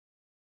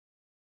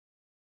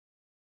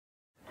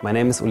My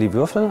name is Uli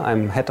Würfel.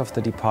 I'm head of the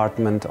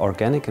department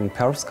Organic and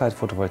Perovskite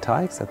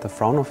Photovoltaics at the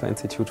Fraunhofer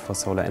Institute for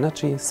Solar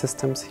Energy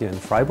Systems here in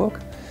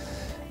Freiburg.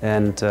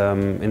 And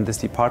in this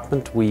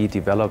department we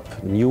develop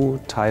new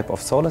type of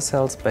solar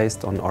cells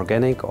based on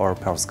organic or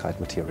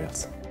perovskite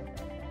materials.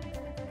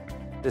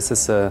 This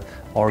is an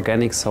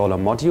organic solar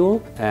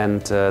module,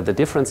 and the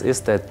difference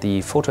is that the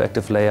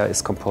photoactive layer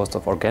is composed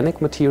of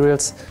organic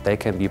materials. They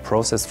can be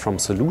processed from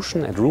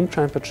solution at room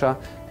temperature,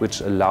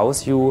 which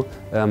allows you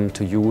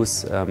to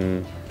use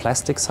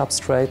plastic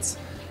substrates.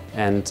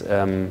 And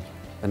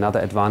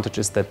another advantage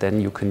is that then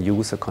you can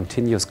use a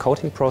continuous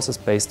coating process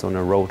based on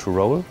a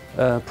roll-to-roll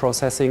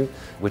processing,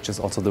 which is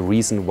also the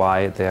reason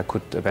why there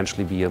could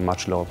eventually be a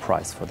much lower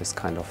price for this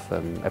kind of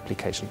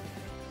application.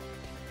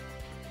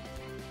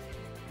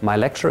 My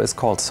lecture is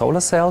called Solar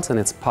Cells, and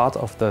it's part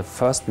of the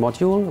first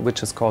module,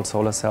 which is called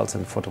Solar Cells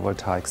in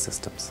Photovoltaic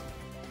Systems.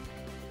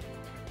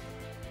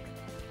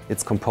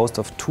 It's composed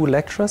of two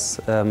lectures.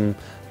 The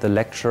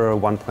lecture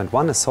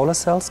 1.1 is Solar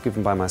Cells,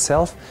 given by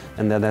myself,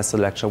 and then there's the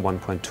lecture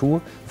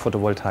 1.2,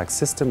 Photovoltaic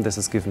System. This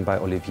is given by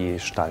Olivier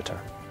Stalter.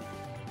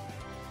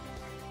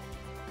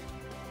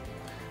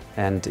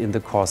 And in the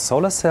course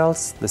Solar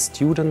Cells, the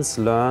students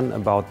learn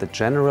about the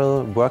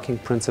general working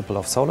principle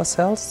of solar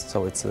cells.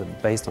 So it's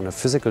based on a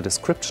physical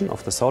description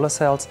of the solar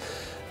cells,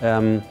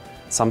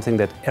 something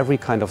that every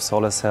kind of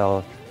solar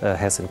cell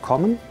has in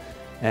common.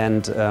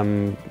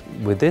 And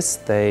with this,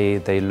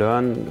 they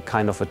learn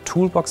kind of a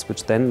toolbox,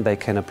 which then they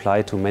can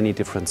apply to many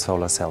different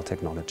solar cell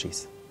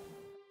technologies.